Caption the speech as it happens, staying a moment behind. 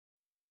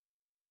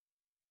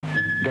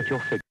Get your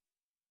figure.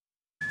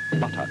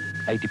 Butter,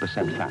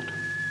 80% fat.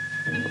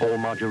 All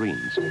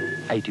margarines,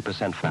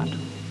 80% fat.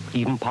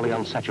 Even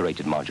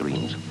polyunsaturated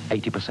margarines,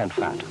 80%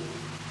 fat.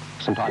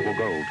 St. Ivel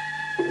Gold,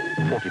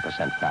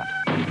 40% fat.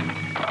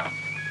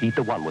 Eat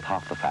the one with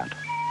half the fat.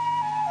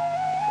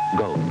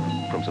 Gold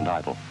from St.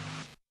 Ivel.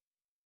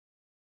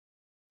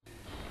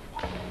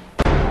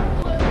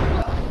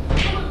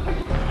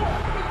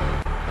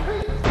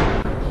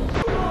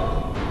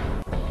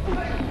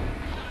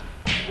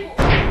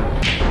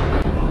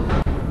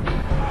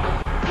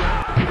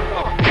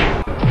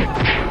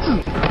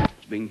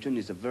 Wing Chun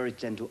is a very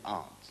gentle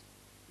art.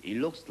 It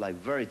looks like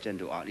very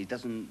gentle art. It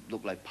doesn't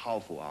look like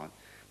powerful art,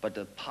 but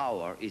the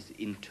power is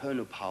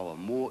internal power,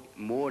 more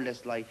or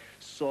less like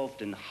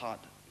soft and hard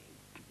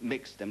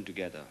mix them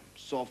together.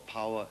 Soft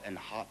power and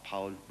hard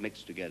power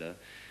mixed together.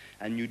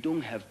 And you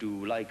don't have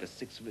to like a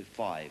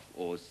 6'5"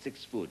 or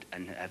 6 foot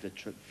and have a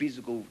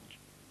physical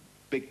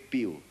big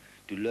build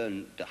to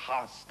learn the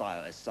hard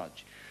style as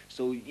such.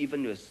 So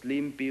even a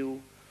slim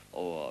build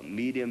or a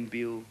medium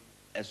build,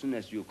 as soon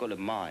as you've got a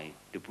mind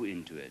to put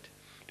into it.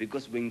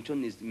 Because Wing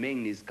Chun is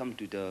mainly come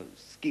to the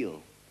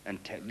skill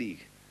and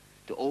technique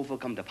to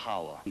overcome the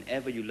power.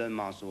 Whenever you learn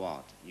martial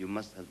art, you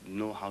must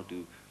know how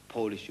to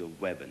polish your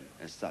weapon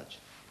as such.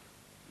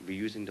 We're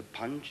using the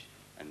punch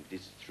and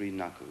these 3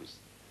 knuckles.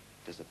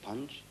 There's a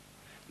punch.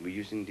 We're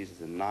using this as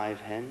a knife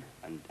hand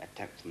and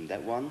attack from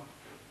that one.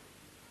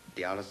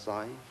 The other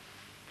side,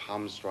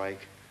 palm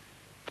strike,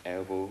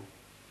 elbow,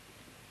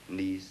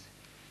 knees,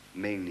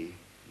 mainly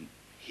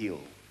heel.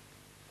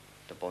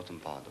 The bottom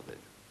part of it.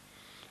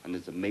 And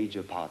it's a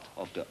major part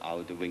of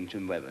the Wing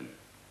Chun weapon.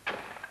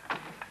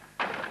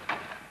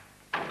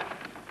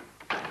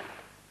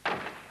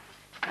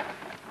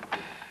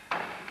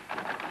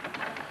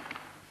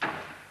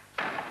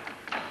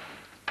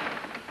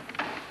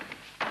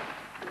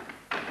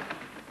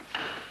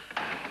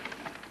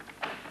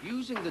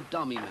 Using the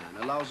dummy man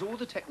allows all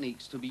the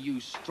techniques to be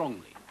used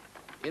strongly.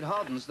 It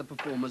hardens the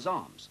performer's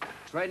arms,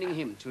 training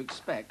him to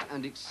expect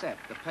and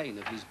accept the pain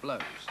of his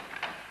blows.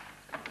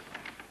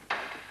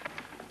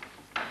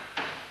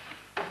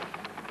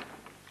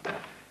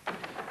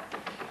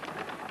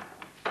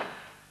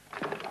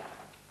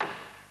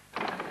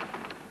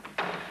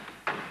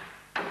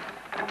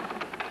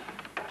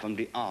 From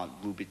the art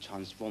will be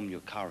transform your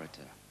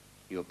character,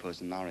 your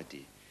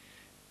personality.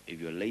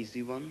 If you're a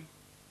lazy one,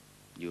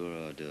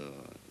 you're the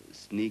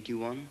sneaky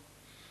one,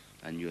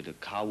 and you're the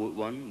coward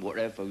one,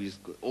 whatever is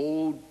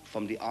all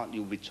from the art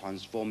you will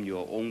transform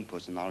your own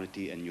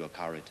personality and your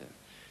character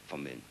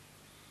from it.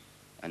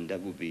 And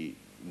that would be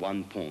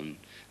one point.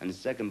 And the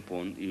second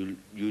point, you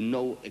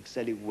know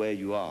exactly where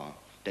you are,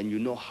 then you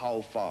know how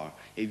far.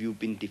 If you've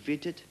been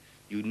defeated,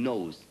 you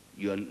know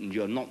you're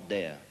not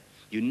there.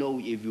 You know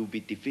if you'll be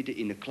defeated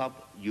in the club,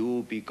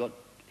 you'll be got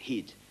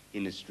hit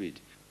in the street.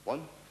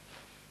 1,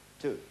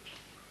 2,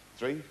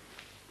 3,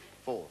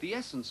 4. The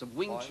essence of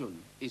Wing Chun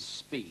is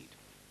speed.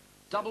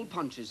 Double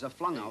punches are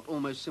flung out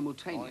almost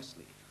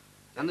simultaneously,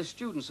 and the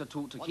students are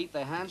taught to keep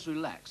their hands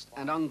relaxed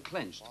and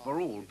unclenched for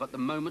all but the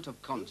moment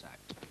of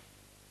contact.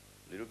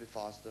 A little bit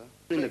faster.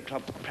 In the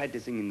club,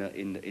 practicing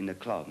in the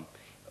club,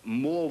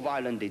 more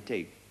violent they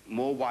take,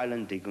 more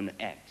violent they're going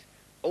to act.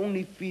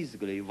 Only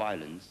physically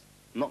violence,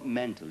 not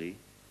mentally.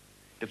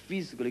 The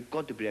physically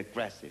got to be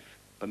aggressive,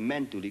 but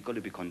mentally got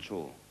to be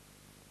controlled.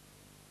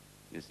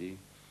 You see?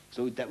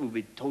 So that will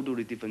be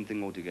totally different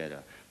thing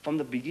altogether. From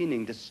the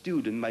beginning, the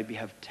student might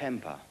have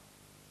temper.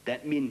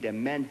 That means they're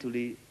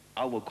mentally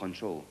out of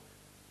control.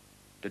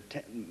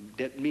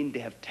 That means they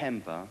have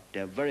temper,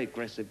 they're very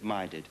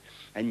aggressive-minded,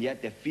 and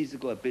yet their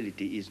physical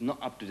ability is not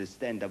up to the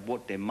standard of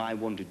what they might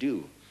want to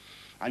do.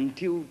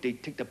 Until they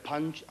take the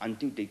punch,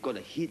 until they got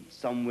a hit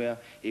somewhere,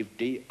 if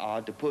they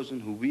are the person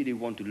who really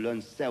want to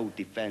learn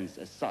self-defense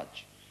as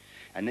such.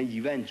 And then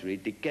eventually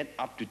they get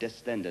up to that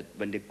standard.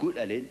 When they're good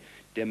at it,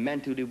 their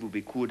mentally will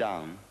be cooled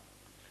down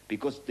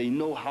because they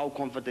know how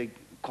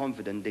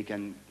confident they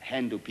can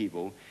handle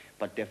people,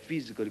 but their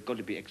physical got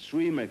to be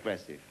extremely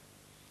aggressive.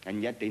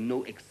 And yet they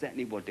know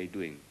exactly what they're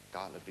doing.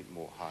 Guard a bit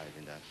more high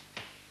than that.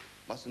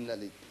 Mustn't let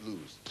it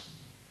loose.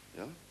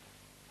 Yeah?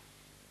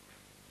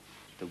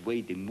 The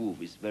way they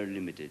move is very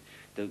limited.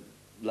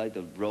 Like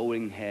the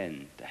rolling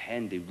hand, the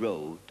hand they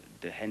roll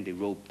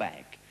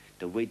back,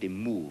 the way they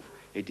move,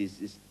 it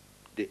is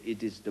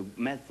the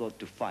method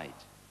to fight.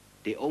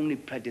 They only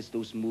practice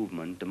those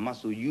movements. The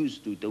muscle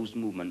used to those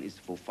movements is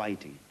for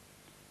fighting.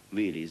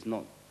 Really, it's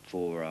not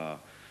for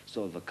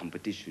sort of a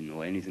competition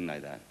or anything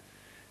like that.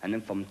 And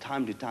then from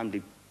time to time,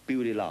 they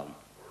build it out.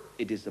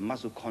 It is the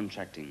muscle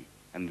contracting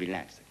and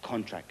relax,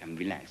 contract and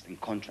relax, and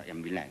contract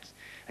and relax.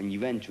 And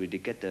eventually they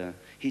get the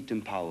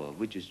hidden power,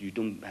 which is you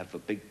don't have a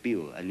big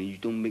build and you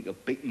don't make a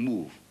big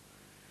move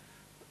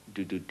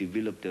to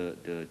develop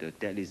the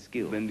deadly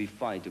skill. When we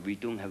fight, we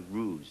don't have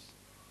rules.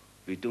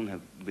 We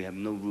have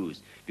no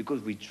rules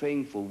because we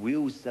train for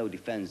real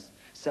self-defense.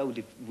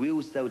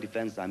 Real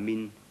self-defense, I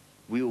mean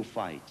real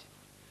fight.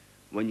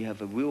 When you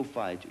have a real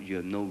fight, you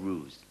have no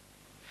rules.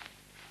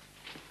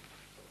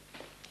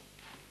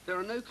 There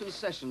are no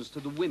concessions to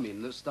the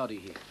women that study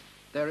here.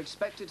 They're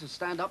expected to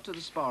stand up to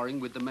the sparring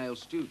with the male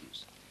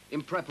students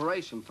in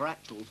preparation for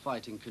actual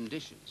fighting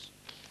conditions.